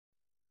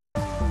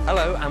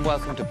Hello and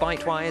welcome to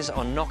Byte-Wize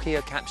on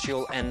Nokia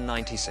Capsule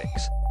N96.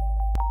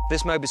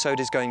 This mobisode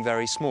is going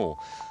very small.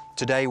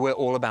 Today we're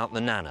all about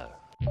the nano.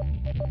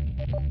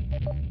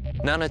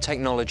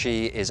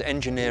 Nanotechnology is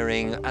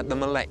engineering at the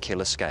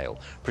molecular scale,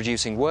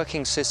 producing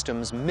working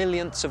systems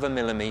millionths of a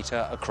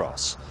millimetre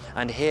across.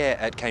 And here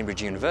at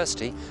Cambridge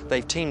University,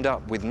 they've teamed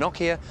up with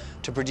Nokia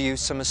to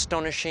produce some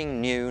astonishing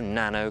new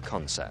nano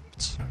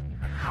concepts.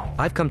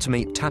 I've come to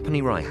meet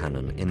Tapani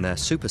Raihanen in their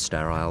super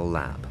sterile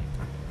lab.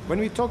 When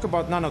we talk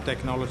about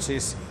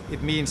nanotechnologies,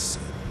 it means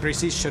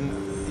precision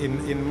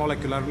in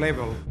molecular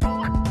level.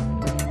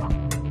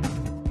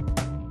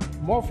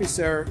 MOF is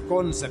a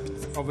concept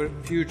of a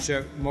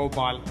future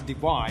mobile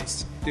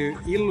device to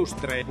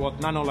illustrate what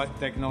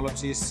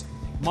nanotechnologies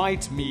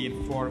might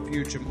mean for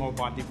future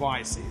mobile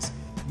devices.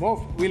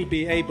 MOF will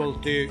be able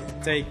to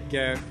take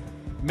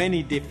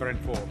many different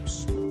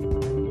forms.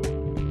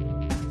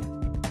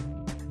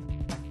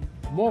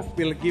 MOF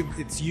will give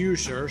its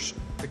users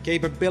the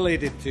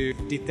capability to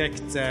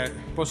detect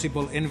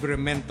possible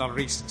environmental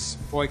risks,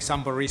 for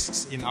example,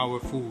 risks in our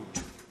food.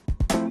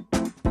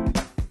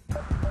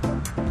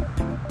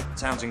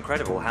 Sounds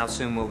incredible. How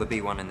soon will there be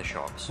one in the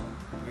shops?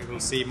 We will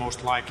see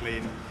most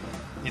likely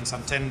in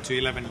some 10 to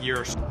 11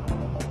 years.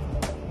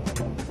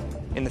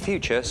 In the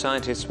future,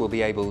 scientists will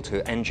be able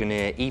to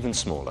engineer even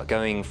smaller,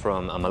 going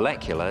from a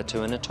molecular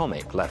to an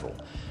atomic level.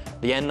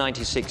 The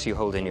N96 you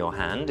hold in your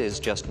hand is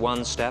just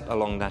one step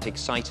along that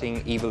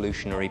exciting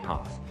evolutionary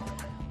path.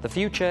 The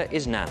future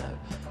is nano.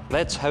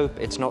 Let's hope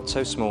it's not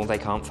so small they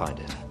can't find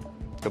it.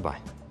 Goodbye.